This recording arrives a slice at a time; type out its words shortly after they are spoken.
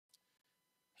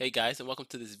Hey guys, and welcome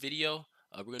to this video.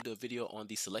 We're going to do a video on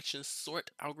the selection sort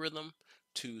algorithm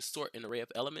to sort an array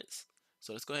of elements.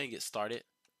 So let's go ahead and get started.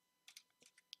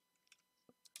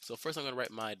 So first I'm going to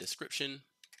write my description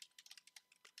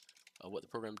of what the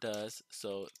program does.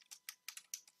 So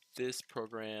this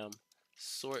program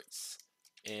sorts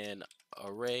an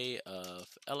array of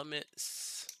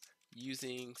elements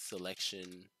using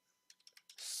selection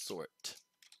sort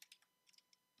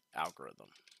algorithm.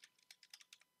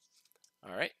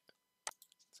 Alright,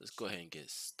 so let's go ahead and get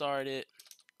started.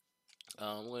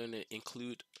 I'm going to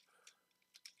include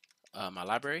my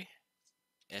library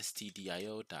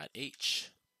stdio.h,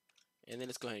 and then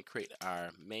let's go ahead and create our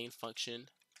main function.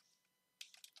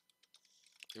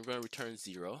 And we're going to return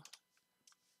 0,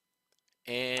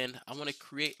 and I want to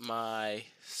create my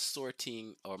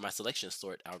sorting or my selection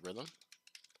sort algorithm.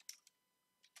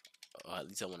 At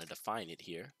least I want to define it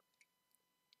here,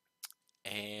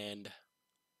 and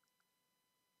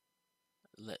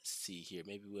let's see here,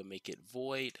 maybe we'll make it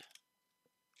void.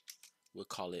 We'll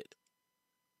call it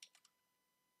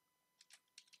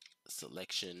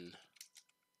selection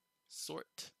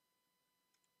sort.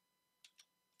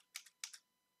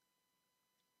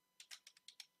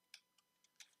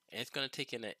 And it's going to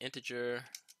take in an integer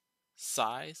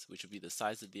size, which will be the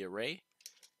size of the array,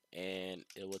 and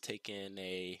it will take in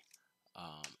a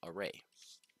array.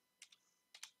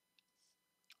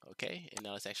 Okay, and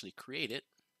now let's actually create it.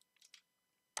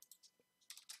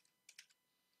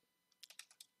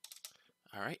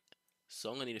 Alright, so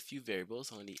I'm going to need a few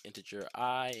variables. I'm going to need integer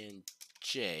I and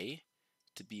j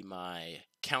to be my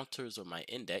counters or my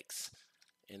index,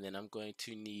 and then I'm going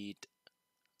to need,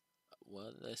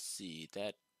 well, let's see,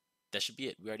 that should be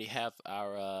it. We already have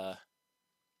our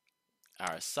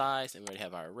size, and we already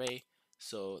have our array,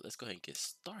 so let's go ahead and get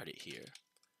started here.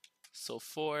 So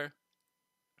for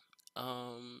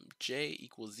j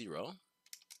equals 0,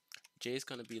 j is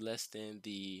going to be less than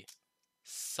the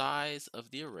size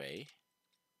of the array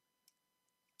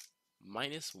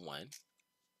minus 1,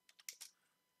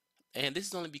 and this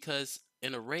is only because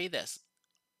an array that's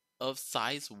of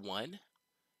size 1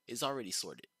 is already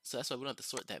sorted. So that's why we don't have to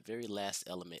sort that very last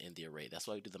element in the array. That's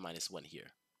why we do the minus 1 here.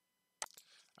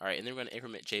 Alright, and then we're going to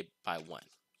increment j by 1.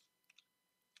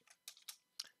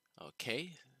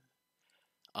 Okay.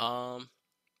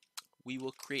 We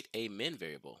will create a min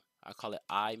variable. I'll call it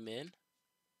I min,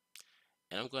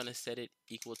 and I'm going to set it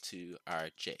equal to our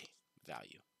j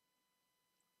value.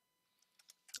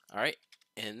 Alright,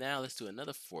 and now let's do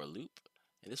another for loop,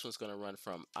 and this one's going to run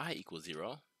from I equals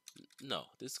 0. No,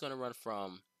 this is going to run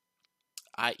from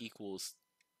I equals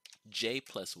j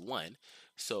plus 1.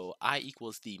 So I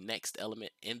equals the next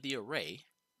element in the array,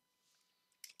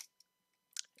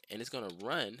 and it's going to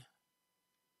run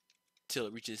till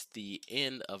it reaches the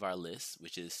end of our list,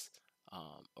 which is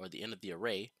or the end of the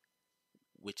array,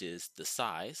 which is the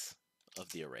size of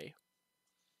the array,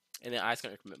 and then I is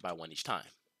going to increment by 1 each time.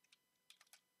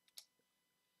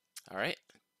 All right,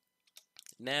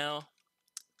 now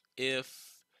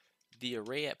if the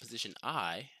array at position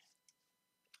I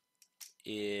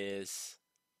is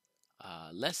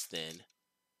less than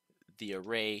the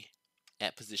array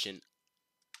at position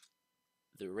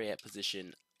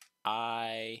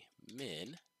I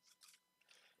min,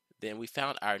 then we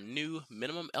found our new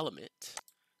minimum element,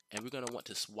 and we're going to want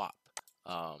to swap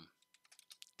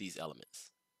these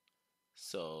elements.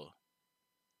 So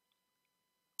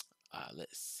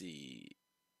let's see.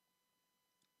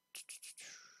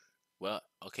 Well,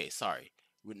 okay, sorry.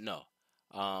 No,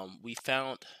 we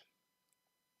found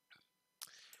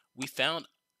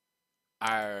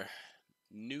our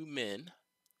new min,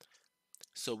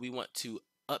 so we want to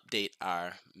update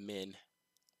our min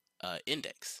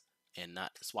index and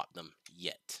not swap them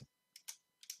yet.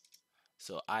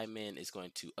 So I min is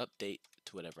going to update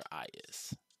to whatever I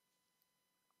is.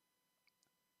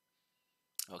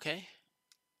 Okay.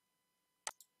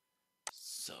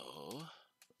 So,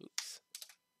 oops.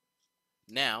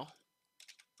 Now,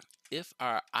 if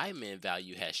our I min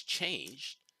value has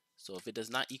changed, so if it does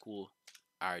not equal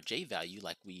our j value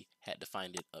like we had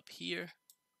defined it up here,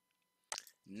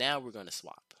 now we're going to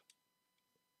swap.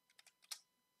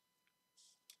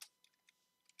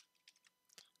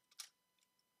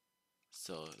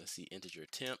 So let's see, integer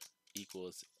temp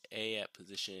equals a at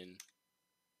position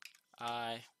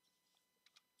I,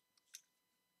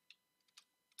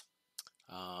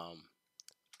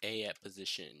 a at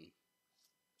position,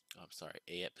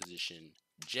 a at position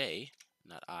j,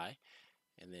 not I,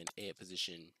 and then a at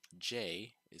position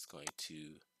j is going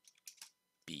to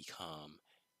become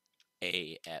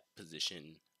a at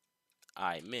position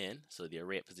I min, so the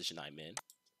array at position I min,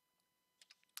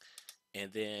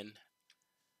 and then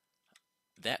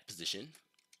that position,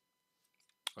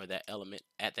 or that element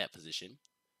at that position,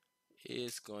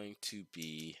 is going to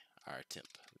be our temp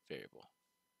variable.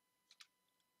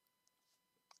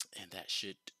 And that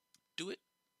should do it.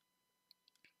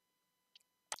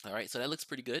 All right, so that looks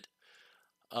pretty good.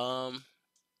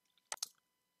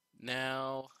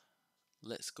 Now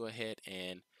let's go ahead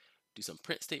and do some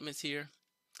print statements here.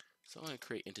 So I'm going to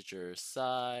create integer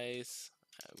size.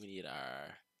 We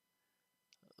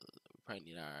probably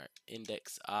need our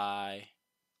index I.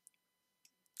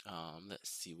 Let's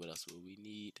see, what else will we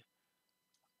need?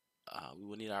 We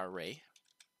will need our array.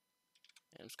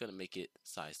 And I'm just going to make it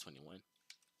size 21.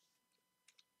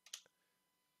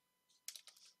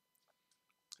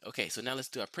 Okay, so now let's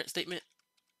do our print statement.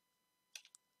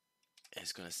 And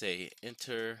it's going to say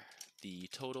enter the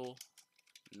total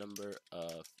number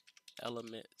of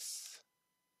elements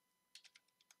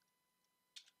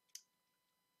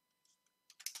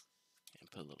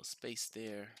and put a little space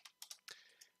there.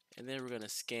 And then we're going to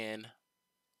scan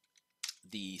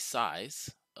the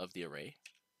size of the array.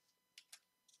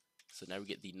 So now we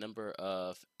get the number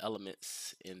of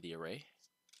elements in the array.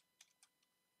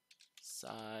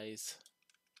 Size.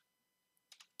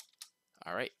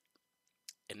 All right.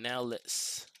 And now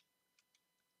let's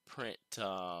print,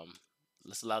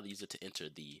 let's allow the user to enter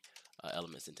the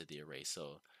elements into the array.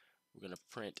 So we're going to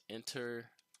print enter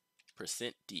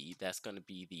 %d. That's going to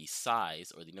be the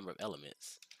size or the number of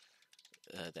elements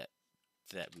that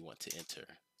we want to enter.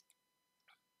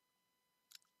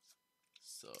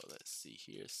 So let's see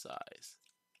here, size.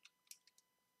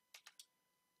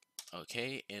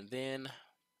 Okay, and then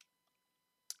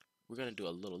we're going to do a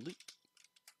little loop.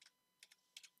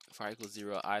 For I equals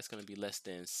 0, I is going to be less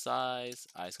than size.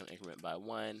 I is going to increment by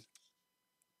 1.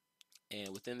 And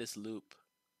within this loop,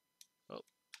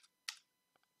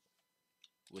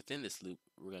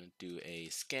 we're going to do a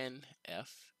scanf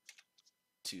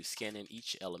to scan in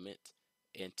each element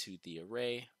into the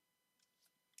array.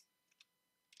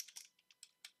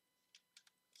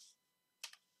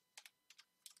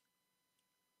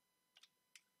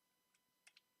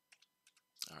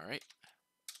 All right.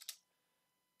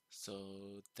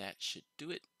 So that should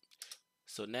do it.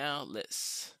 So now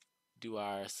let's do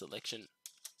our selection.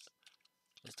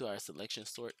 Let's do our selection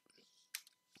sort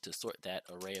to sort that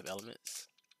array of elements.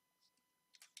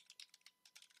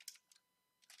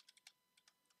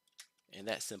 And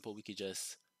that's simple. We could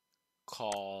just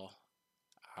call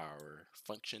our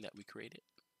function that we created.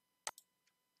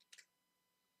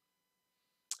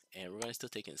 And we're going to still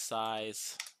take in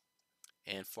size.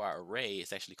 And for our array,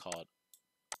 it's actually called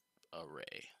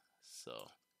array. So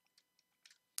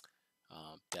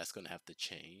that's going to have to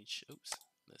change. Oops.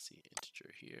 Let's see,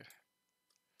 integer here.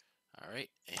 All right.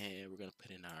 And we're going to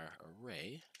put in our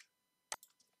array.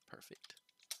 Perfect.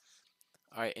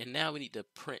 All right. And now we need to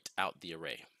print out the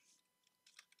array.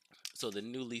 So the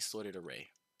newly sorted array.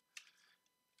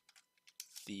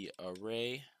 The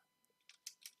array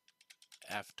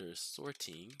after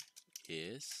sorting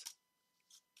is,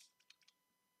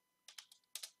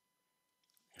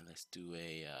 and let's do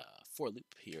a for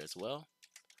loop here as well.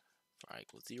 For I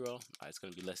equals 0, I is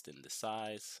going to be less than the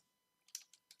size.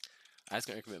 I is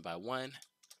going to increment by 1.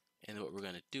 And what we're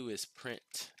going to do is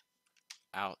print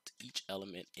out each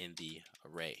element in the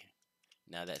array.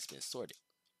 Now that's been sorted.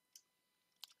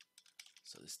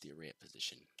 So this is the array at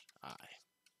position I.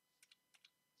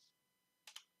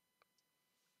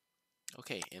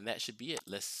 Okay, and that should be it.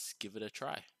 Let's give it a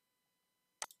try.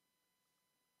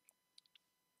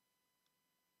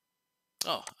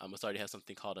 Oh, I must already have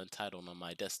something called Untitled on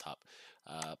my desktop,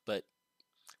 but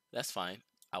that's fine.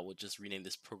 I will just rename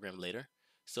this program later.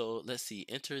 So let's see,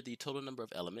 enter the total number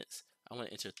of elements. I want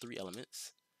to enter 3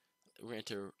 elements. We're going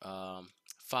to enter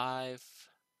 5,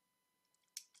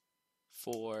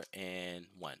 4, and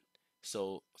 1.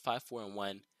 So 5, 4, and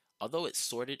 1, although it's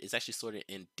sorted, it's actually sorted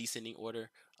in descending order,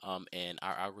 and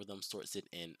our algorithm sorts it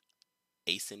in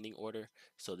ascending order.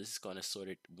 So this is going to sort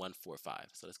it 1, 4, 5.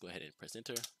 So let's go ahead and press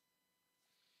enter.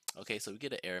 Okay, so we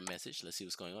get an error message. Let's see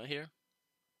what's going on here.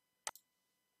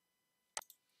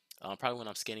 Probably when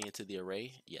I'm scanning into the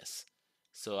array, yes.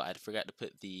 So I forgot to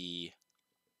put the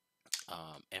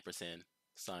ampersand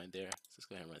sign there. So let's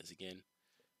go ahead and run this again.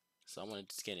 So I want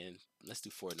to scan in. Let's do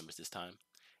 4 numbers this time.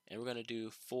 And we're going to do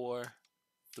 4,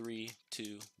 3,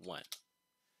 2, 1.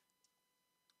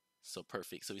 So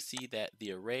perfect. So we see that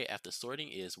the array after sorting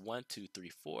is 1, 2, 3,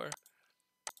 4.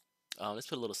 Let's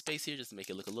put a little space here just to make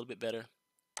it look a little bit better.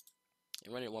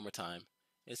 And run it one more time.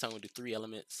 This time I'm going to do 3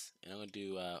 elements. And I'm going to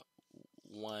do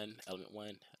element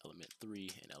 1, element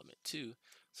 3, and element 2.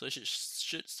 So it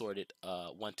should sort it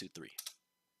 1, 2, 3.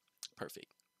 Perfect.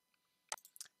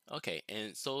 Okay,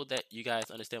 and so that you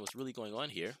guys understand what's really going on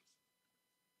here,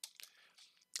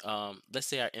 let's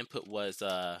say our input was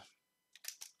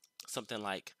something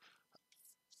like,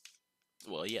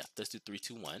 well, yeah, let's do 3,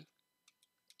 2, 1.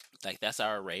 Like that's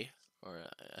our array, or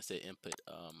I said input,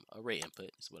 array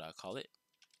input is what I call it.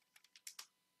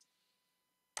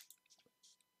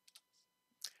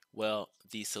 Well,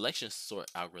 the selection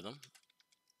sort algorithm,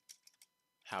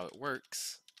 how it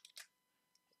works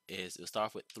is it'll start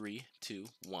off with 3, 2,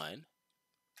 1.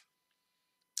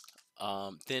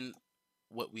 Then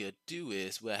what we'll do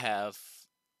is we'll have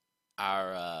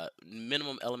our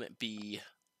minimum element be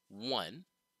 1.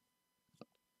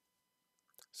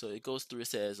 So it goes through, it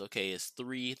says, okay, is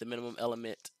 3 the minimum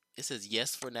element? It says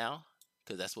yes for now,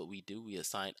 because that's what we do. We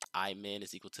assign I min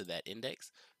is equal to that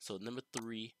index. So number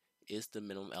 3 is the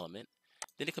minimum element.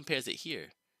 Then it compares it here.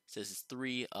 It says it's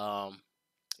 3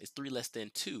 less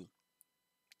than 2.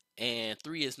 And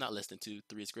 3 is not less than 2.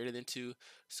 3 is greater than 2.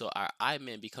 So our I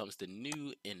min becomes the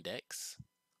new index.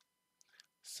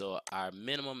 So our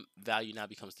minimum value now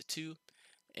becomes the 2.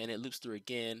 And it loops through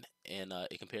again, and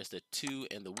it compares the 2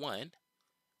 and the 1.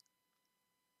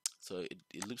 So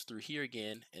it loops through here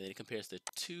again, and then it compares the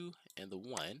 2 and the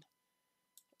 1.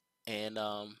 And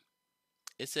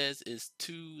it says is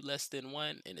 2 less than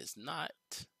 1, and it's not.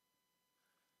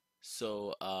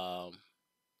 So our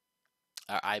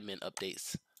I min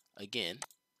updates again.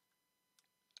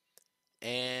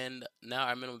 And now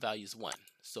our minimum value is 1.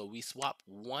 So we swap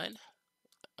 1.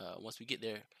 Once we get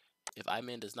there, if I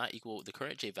min does not equal the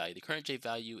current J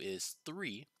value is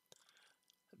 3,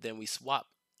 then we swap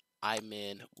I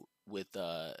min with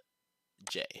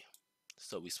J.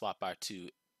 So we swap our two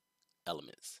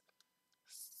elements.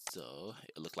 So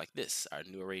it looked like this. Our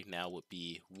new array now would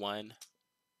be 1,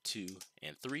 2,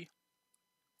 and 3.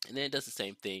 And then it does the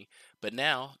same thing, but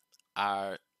now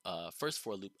our first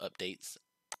for loop updates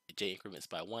J increments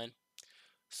by 1.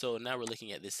 So now we're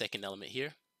looking at this second element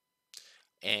here,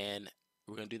 and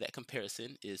we're going to do that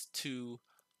comparison. Is 2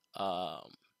 less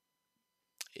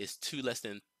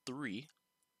than 3?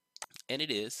 And it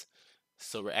is.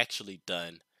 So we're actually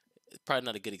done. Probably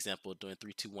not a good example of doing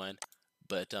 3, 2, 1,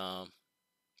 but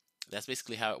that's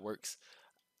basically how it works.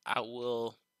 I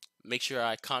will make sure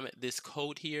I comment this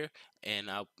code here, and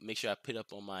I'll make sure I put it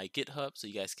up on my GitHub so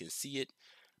you guys can see it.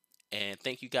 And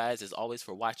thank you guys as always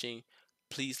for watching.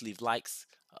 Please leave likes,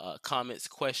 comments,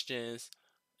 questions.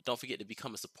 Don't forget to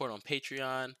become a supporter on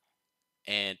Patreon,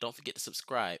 and don't forget to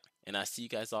subscribe. And I'll see you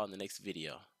guys all in the next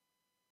video.